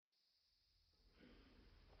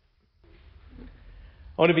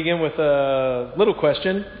I want to begin with a little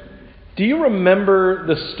question. Do you remember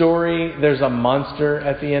the story, There's a Monster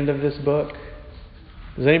at the End of this book?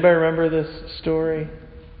 Does anybody remember this story?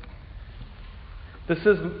 This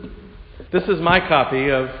is my copy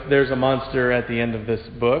of There's a Monster at the End of this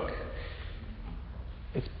book.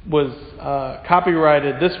 It was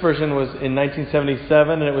copyrighted. This version was in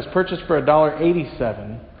 1977, and it was purchased for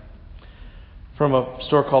 $1.87 from a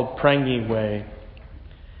store called Prangy Way.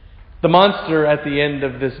 The monster at the end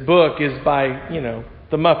of this book is by,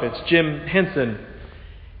 the Muppets, Jim Henson.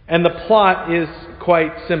 And the plot is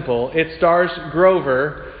quite simple. It stars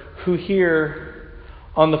Grover, who here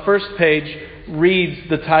on the first page reads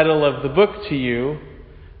the title of the book to you,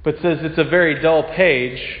 but says it's a very dull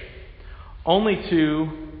page, only to,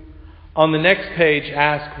 on the next page,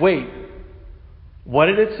 ask, wait, what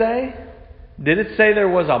did it say? Did it say there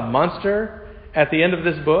was a monster at the end of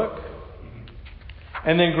this book?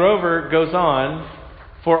 And then Grover goes on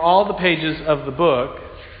for all the pages of the book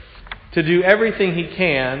to do everything he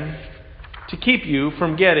can to keep you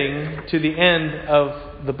from getting to the end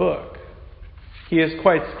of the book. He is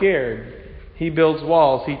quite scared. He builds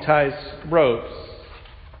walls. He ties ropes.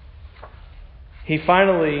 He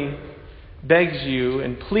finally begs you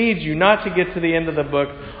and pleads you not to get to the end of the book,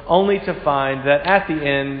 only to find that at the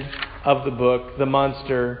end of the book, the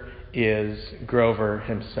monster is Grover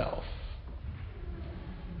himself.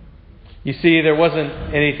 You see, there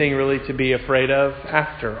wasn't anything really to be afraid of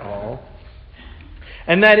after all.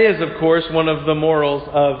 And that is, of course, one of the morals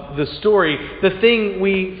of the story. The thing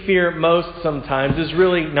we fear most sometimes is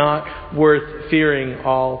really not worth fearing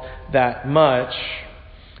all that much.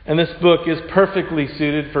 And this book is perfectly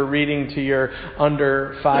suited for reading to your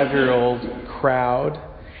under 5-year-old crowd.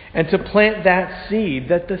 And to plant that seed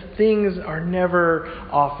that the things are never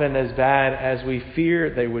often as bad as we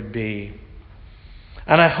fear they would be.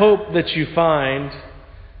 And I hope that you find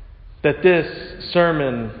that this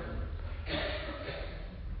sermon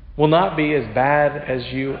will not be as bad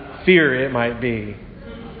as you fear it might be.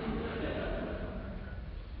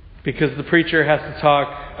 Because the preacher has to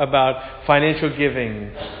talk about financial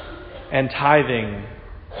giving and tithing.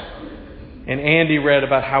 And Andy read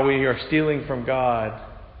about how we are stealing from God.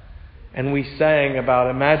 And we sang about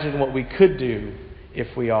imagine what we could do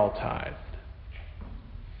if we all tithed.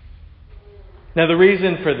 Now the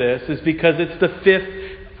reason for this is because it's the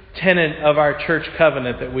fifth tenet of our church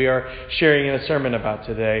covenant that we are sharing in a sermon about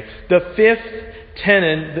today. The fifth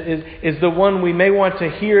tenet is the one we may want to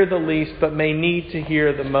hear the least but may need to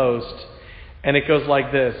hear the most. And it goes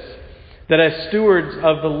like this: that as stewards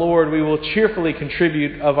of the Lord we will cheerfully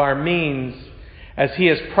contribute of our means as He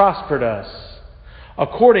has prospered us,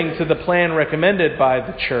 according to the plan recommended by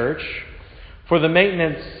the church for the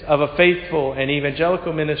maintenance of a faithful and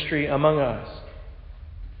evangelical ministry among us,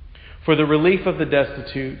 for the relief of the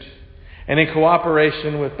destitute, and in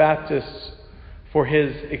cooperation with Baptists for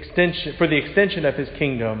the extension of His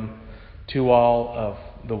kingdom to all of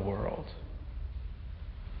the world.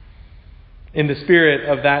 In the spirit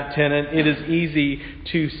of that tenet, it is easy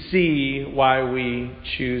to see why we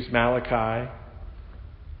choose Malachi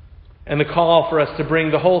and the call for us to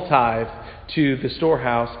bring the whole tithe to the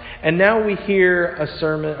storehouse. And now we hear a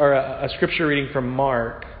sermon or a scripture reading from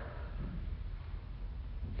Mark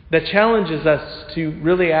that challenges us to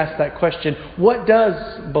really ask that question: what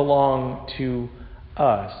does belong to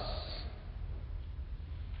us?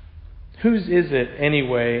 Whose is it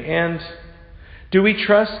anyway? And do we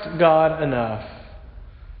trust God enough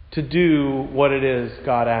to do what it is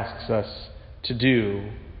God asks us to do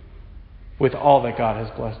with all that God has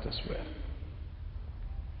blessed us with?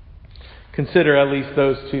 Consider at least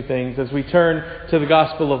those two things as we turn to the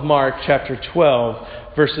Gospel of Mark, chapter 12,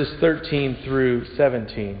 verses 13 through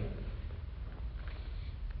 17.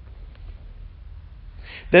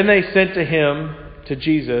 Then they sent to him, to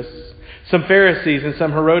Jesus, some Pharisees and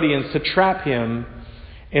some Herodians to trap him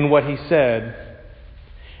in what he said.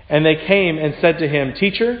 And they came and said to him,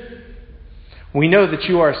 "Teacher, we know that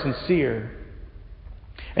you are sincere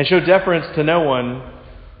and show deference to no one,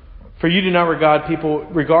 for you do not regard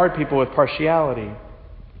people with partiality,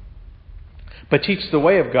 but teach the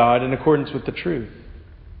way of God in accordance with the truth.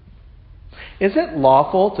 Is it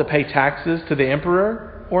lawful to pay taxes to the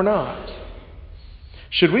emperor or not?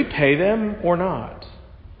 Should we pay them or not?"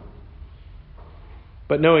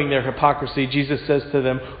 But knowing their hypocrisy, Jesus says to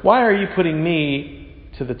them, "Why are you putting me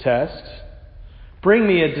to the test? Bring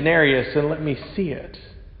me a denarius and let me see it."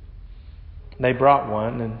 And they brought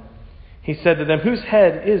one, and he said to them, "Whose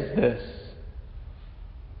head is this?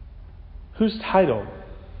 Whose title?"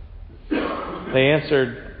 They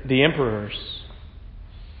answered, "The emperor's."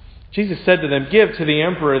 Jesus said to them, "Give to the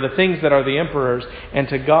emperor the things that are the emperor's, and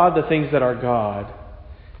to God the things that are God."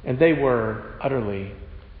 And they were utterly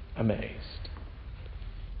amazed.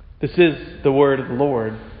 This is the word of the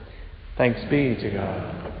Lord. Thanks be to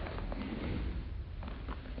God.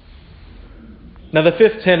 Now, the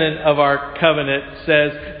fifth tenet of our covenant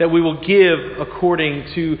says that we will give according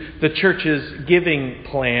to the church's giving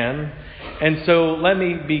plan. And so let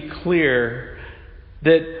me be clear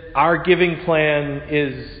that our giving plan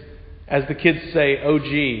is, as the kids say,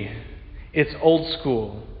 OG. It's old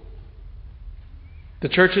school. The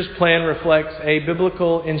church's plan reflects a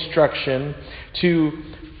biblical instruction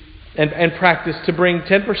and practice to bring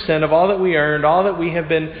 10% of all that we earned, all that we have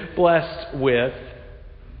been blessed with,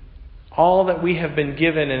 all that we have been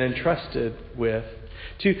given and entrusted with,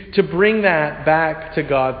 to bring that back to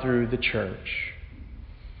God through the church.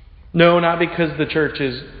 No, not because the church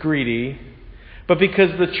is greedy, but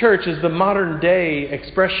because the church is the modern day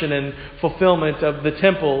expression and fulfillment of the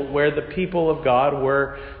temple where the people of God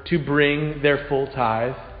were to bring their full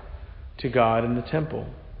tithe to God in the temple.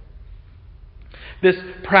 This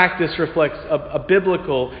practice reflects a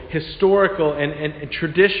biblical, historical, and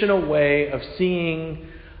traditional way of seeing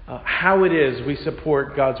how it is we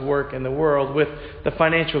support God's work in the world with the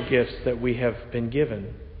financial gifts that we have been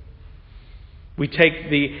given. We take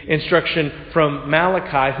the instruction from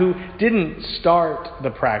Malachi, who didn't start the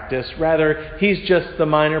practice. Rather, he's just the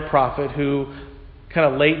minor prophet who,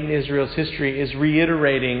 kind of late in Israel's history, is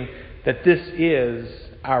reiterating that this is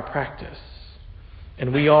our practice.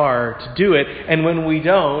 And we are to do it. And when we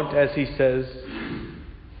don't, as he says,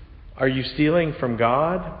 are you stealing from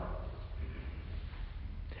God?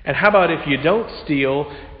 And how about if you don't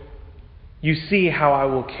steal, you see how I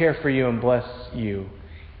will care for you and bless you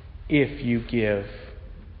if you give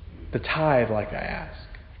the tithe like I ask.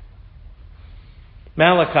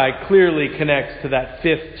 Malachi clearly connects to that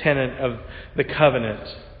fifth tenet of the covenant.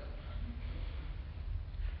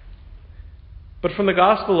 But from the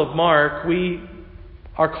Gospel of Mark, we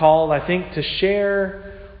are called, I think, to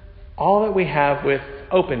share all that we have with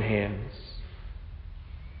open hands.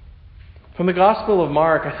 From the Gospel of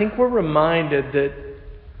Mark, I think we're reminded that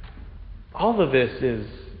all of this is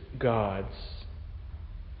God's.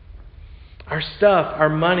 Our stuff, our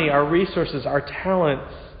money, our resources, our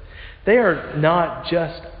talents, they are not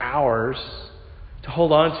just ours to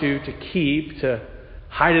hold on to keep, to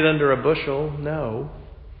hide it under a bushel. No.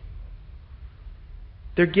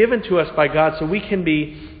 They're given to us by God so we can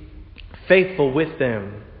be faithful with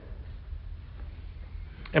them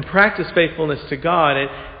and practice faithfulness to God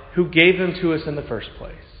who gave them to us in the first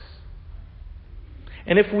place.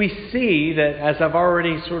 And if we see that, as I've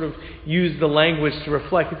already sort of used the language to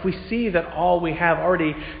reflect, if we see that all we have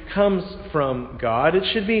already comes from God, it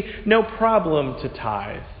should be no problem to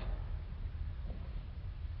tithe.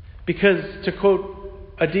 Because, to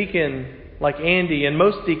quote a deacon like Andy and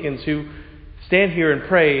most deacons who stand here and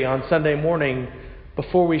pray on Sunday morning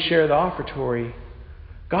before we share the offertory,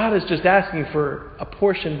 God is just asking for a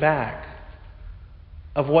portion back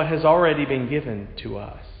of what has already been given to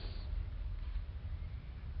us.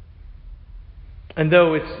 And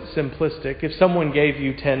though it's simplistic, if someone gave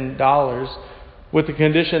you $10 with the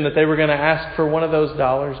condition that they were going to ask for one of those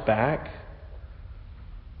dollars back,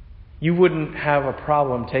 you wouldn't have a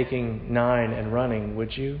problem taking 9 and running,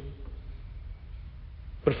 would you?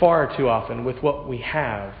 But far too often, with what we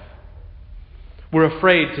have, we're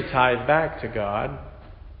afraid to tithe back to God.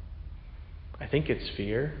 I think it's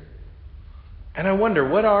fear. And I wonder,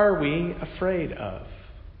 what are we afraid of?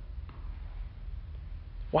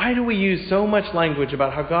 Why do we use so much language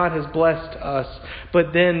about how God has blessed us,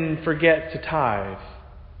 but then forget to tithe?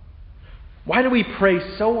 Why do we pray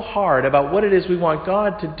so hard about what it is we want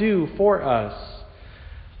God to do for us,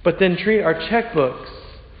 but then treat our checkbooks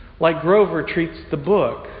like Grover treats the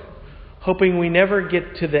book, hoping we never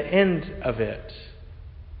get to the end of it?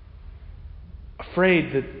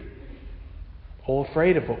 Afraid of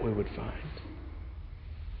what we would find.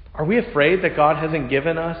 Are we afraid that God hasn't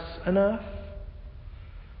given us enough?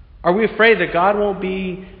 Are we afraid that God won't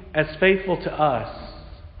be as faithful to us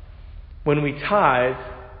when we tithe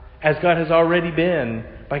as God has already been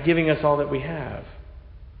by giving us all that we have?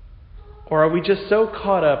 Or are we just so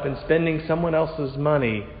caught up in spending someone else's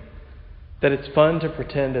money that it's fun to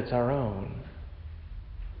pretend it's our own?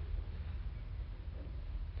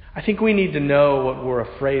 I think we need to know what we're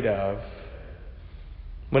afraid of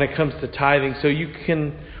when it comes to tithing so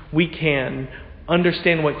we can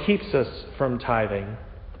understand what keeps us from tithing.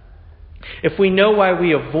 If we know why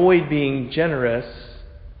we avoid being generous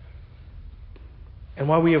and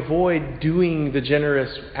why we avoid doing the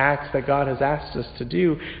generous acts that God has asked us to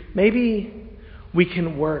do, maybe we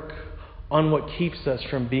can work on what keeps us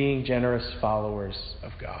from being generous followers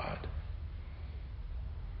of God.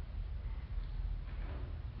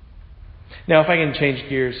 Now, if I can change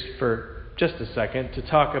gears for just a second to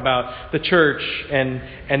talk about the church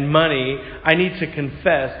and money, I need to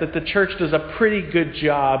confess that the church does a pretty good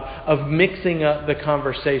job of mixing up the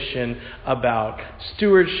conversation about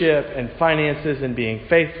stewardship and finances and being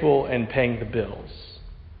faithful and paying the bills.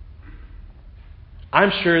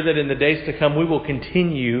 I'm sure that in the days to come we will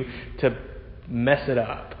continue to mess it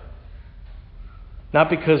up. Not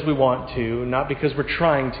because we want to, not because we're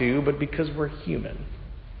trying to, but because we're human.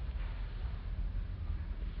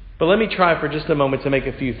 But let me try for just a moment to make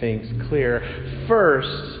a few things clear.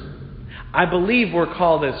 First, I believe we're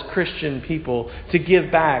called as Christian people to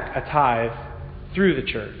give back a tithe through the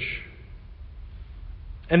church.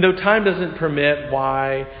 And though time doesn't permit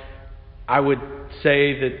why I would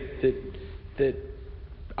say that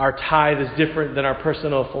our tithe is different than our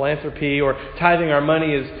personal philanthropy, or tithing our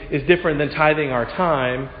money is different than tithing our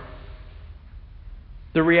time,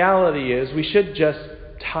 the reality is we should just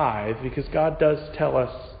tithe because God does tell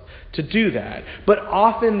us to do that. But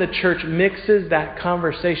often the church mixes that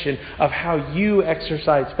conversation of how you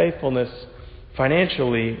exercise faithfulness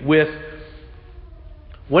financially with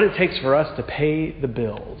what it takes for us to pay the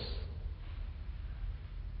bills.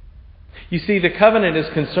 You see, the covenant is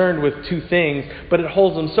concerned with two things, but it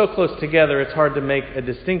holds them so close together it's hard to make a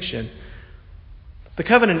distinction. The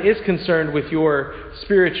covenant is concerned with your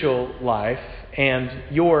spiritual life and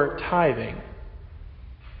your tithing.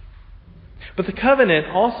 But the covenant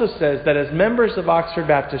also says that as members of Oxford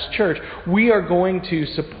Baptist Church, we are going to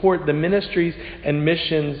support the ministries and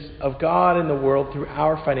missions of God in the world through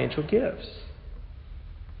our financial gifts.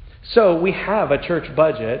 So we have a church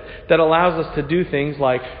budget that allows us to do things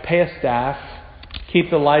like pay a staff, keep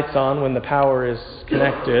the lights on when the power is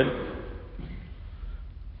connected,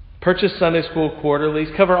 purchase Sunday school quarterlies,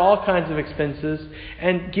 cover all kinds of expenses,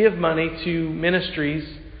 and give money to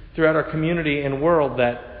ministries throughout our community and world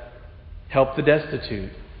that help the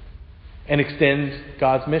destitute and extend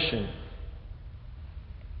God's mission.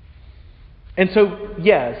 And so,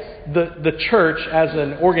 yes, the church as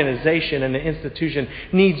an organization and an institution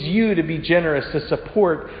needs you to be generous to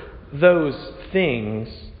support those things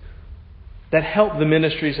that help the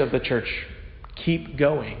ministries of the church keep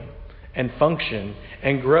going and function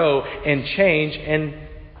and grow and change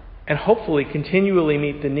and hopefully continually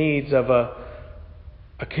meet the needs of a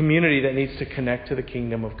community that needs to connect to the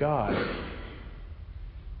kingdom of God.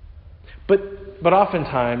 But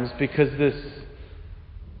oftentimes, because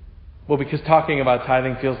talking about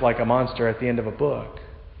tithing feels like a monster at the end of a book.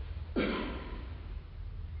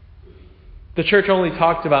 The church only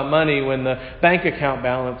talked about money when the bank account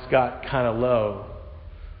balance got kind of low,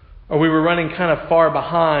 or we were running kind of far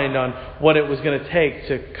behind on what it was going to take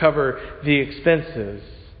to cover the expenses.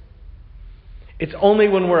 It's only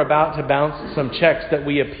when we're about to bounce some checks that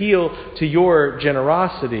we appeal to your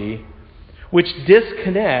generosity, which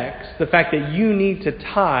disconnects the fact that you need to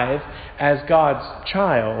tithe as God's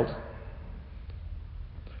child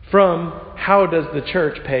from how does the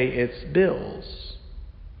church pay its bills.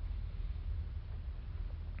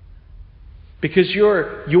 Because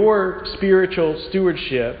your spiritual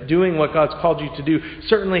stewardship, doing what God's called you to do,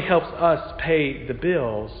 certainly helps us pay the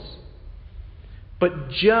bills. But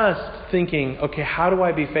just thinking, okay, how do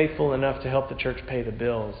I be faithful enough to help the church pay the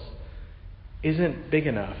bills, isn't big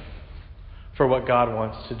enough for what God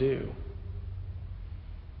wants to do.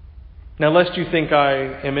 Now, lest you think I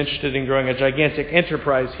am interested in growing a gigantic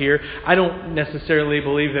enterprise here, I don't necessarily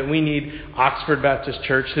believe that we need Oxford Baptist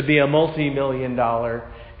Church to be a multi-million-dollar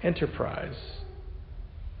enterprise.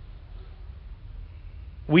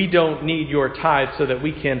 We don't need your tithe so that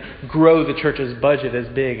we can grow the church's budget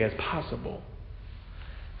as big as possible.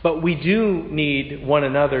 But we do need one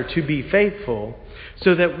another to be faithful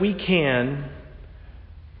so that we can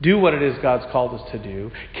do what it is God's called us to do,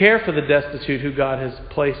 care for the destitute who God has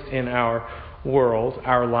placed in our world,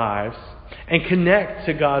 our lives, and connect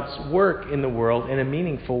to God's work in the world in a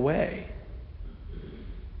meaningful way.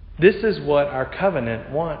 This is what our covenant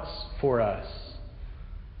wants for us.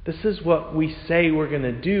 This is what we say we're going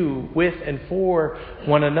to do with and for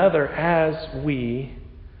one another as we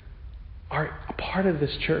are a part of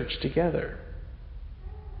this church together.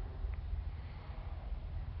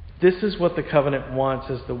 This is what the covenant wants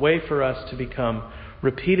as the way for us to become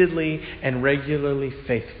repeatedly and regularly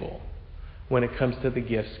faithful when it comes to the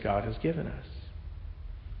gifts God has given us.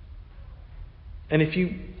 And if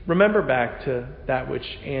you remember back to that which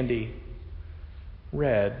Andy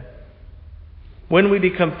read, when we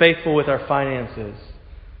become faithful with our finances,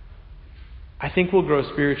 I think we'll grow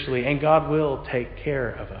spiritually and God will take care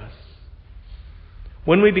of us.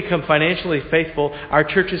 When we become financially faithful, our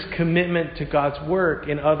church's commitment to God's work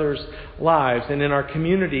in others' lives and in our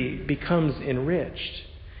community becomes enriched.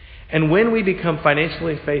 And when we become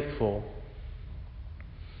financially faithful,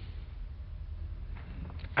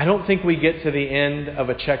 I don't think we get to the end of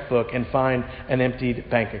a checkbook and find an emptied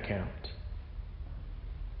bank account.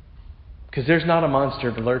 Because there's not a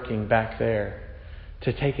monster lurking back there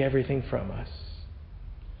to take everything from us.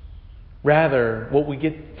 Rather, what we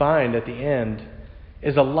find at the end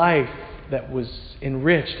is a life that was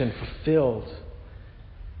enriched and fulfilled.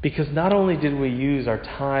 Because not only did we use our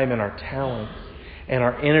time and our talents and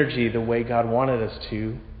our energy the way God wanted us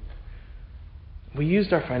to, we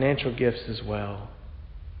used our financial gifts as well.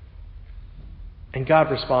 And God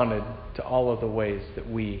responded to all of the ways that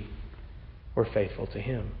we were faithful to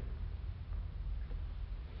Him.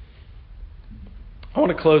 I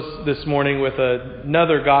want to close this morning with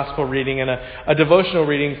another gospel reading and a devotional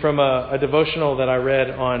reading from a devotional that I read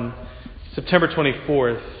on September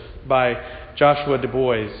 24th by Joshua Du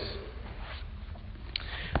Bois.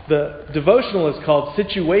 The devotional is called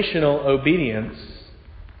Situational Obedience,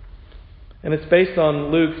 and it's based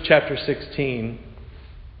on Luke chapter 16,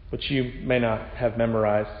 which you may not have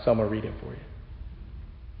memorized, so I'm going to read it for you.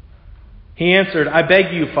 He answered, "I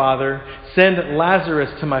beg you, Father, send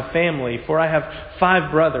Lazarus to my family, for I have 5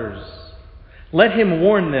 brothers. Let him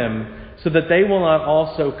warn them, so that they will not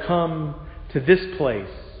also come to this place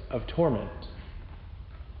of torment."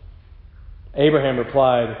 Abraham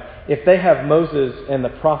replied, "If they have Moses and the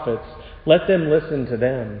prophets, let them listen to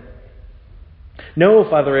them." "No,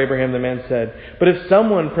 Father Abraham," the man said, "but if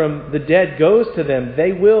someone from the dead goes to them,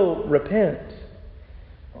 they will repent."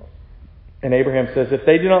 And Abraham says, "If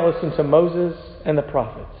they do not listen to Moses and the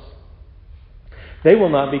prophets, they will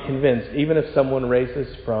not be convinced, even if someone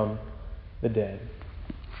raises from the dead."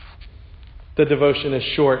 The devotion is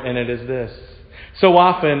short, and it is this. So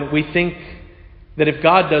often we think that if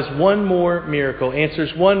God does one more miracle,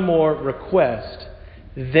 answers one more request,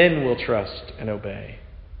 then we'll trust and obey.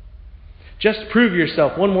 "Just prove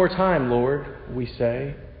yourself one more time, Lord," we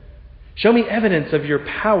say. "Show me evidence of your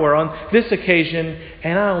power on this occasion,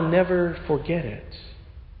 and I'll never forget it."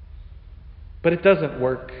 But it doesn't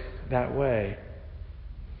work that way.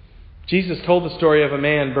 Jesus told the story of a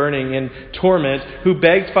man burning in torment who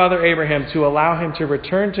begged Father Abraham to allow him to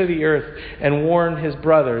return to the earth and warn his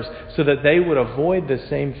brothers so that they would avoid the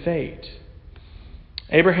same fate.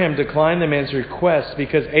 Abraham declined the man's request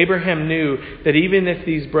because Abraham knew that even if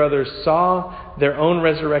these brothers saw their own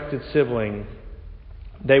resurrected sibling,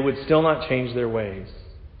 they would still not change their ways.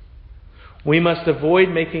 We must avoid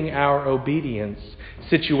making our obedience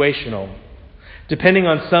situational, depending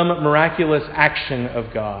on some miraculous action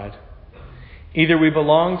of God. Either we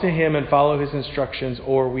belong to Him and follow His instructions,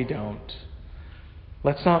 or we don't.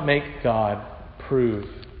 Let's not make God prove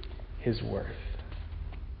His worth.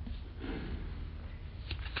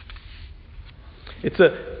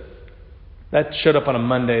 That showed up on a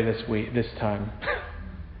Monday this time.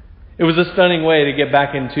 It was a stunning way to get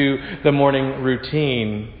back into the morning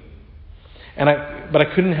routine. But I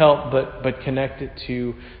couldn't help but connect it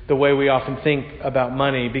to the way we often think about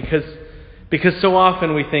money, because so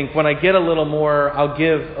often we think, when I get a little more, I'll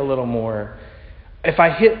give a little more. If I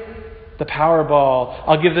hit the Powerball,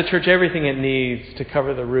 I'll give the church everything it needs to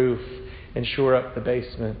cover the roof and shore up the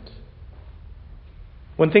basement.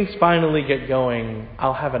 When things finally get going,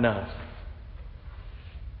 I'll have enough.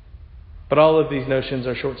 But all of these notions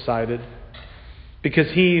are short-sighted,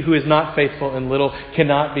 because he who is not faithful in little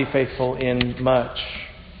cannot be faithful in much.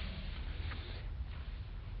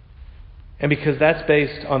 And because that's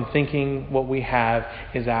based on thinking what we have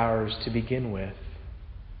is ours to begin with.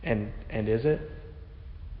 And is it?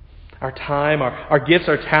 Our time, our gifts,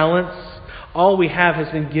 our talents, all we have has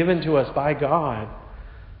been given to us by God.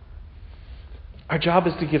 Our job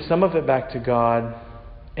is to give some of it back to God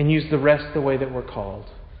and use the rest the way that we're called.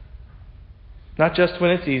 Not just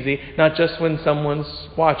when it's easy, not just when someone's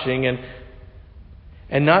watching,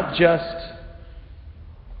 and not just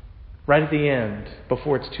right at the end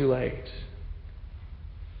before it's too late.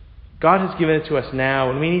 God has given it to us now,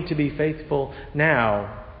 and we need to be faithful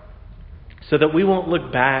now so that we won't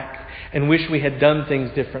look back and wish we had done things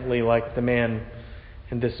differently like the man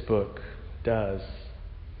in this book does.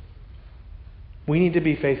 We need to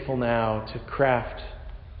be faithful now to craft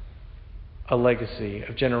a legacy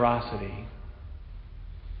of generosity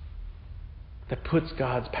that puts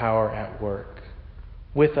God's power at work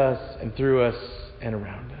with us and through us and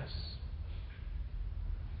around us.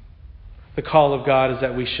 The call of God is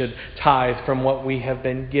that we should tithe from what we have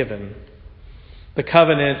been given, The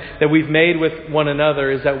covenant that we've made with one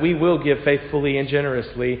another is that we will give faithfully and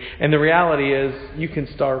generously. And the reality is, you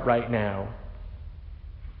can start right now.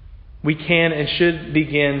 We can and should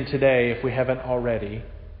begin today if we haven't already.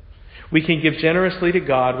 We can give generously to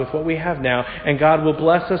God with what we have now, and God will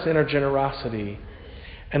bless us in our generosity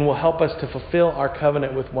and will help us to fulfill our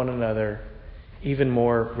covenant with one another even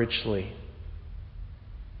more richly.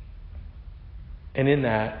 And in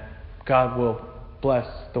that, God will bless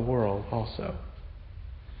the world also.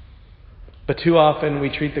 But too often we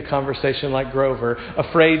treat the conversation like Grover,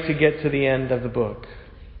 afraid to get to the end of the book.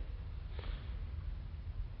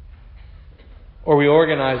 Or we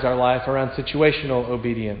organize our life around situational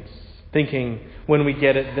obedience, thinking when we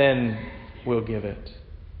get it, then we'll give it.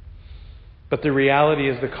 But the reality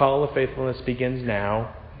is the call of faithfulness begins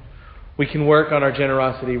now. We can work on our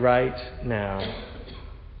generosity right now.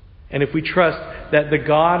 And if we trust that the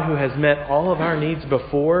God who has met all of our needs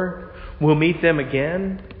before will meet them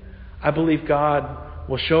again, I believe God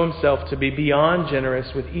will show himself to be beyond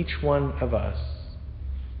generous with each one of us,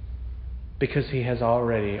 because he has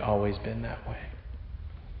already always been that way.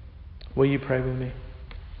 Will you pray with me?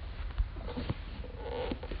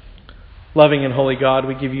 Loving and holy God,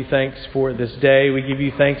 we give you thanks for this day. We give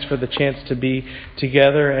you thanks for the chance to be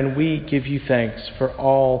together, and we give you thanks for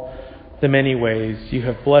all the many ways you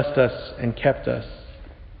have blessed us and kept us.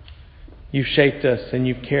 You've shaped us and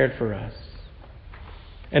you've cared for us.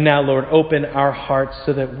 And now, Lord, open our hearts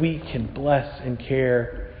so that we can bless and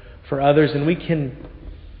care for others, and we can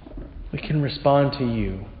respond to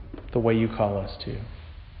you the way you call us to.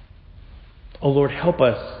 Oh Lord, help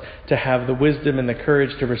us to have the wisdom and the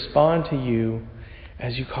courage to respond to you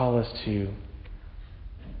as you call us to.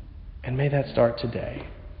 And may that start today.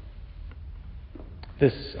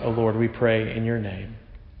 This, O Lord, we pray in your name.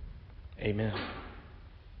 Amen.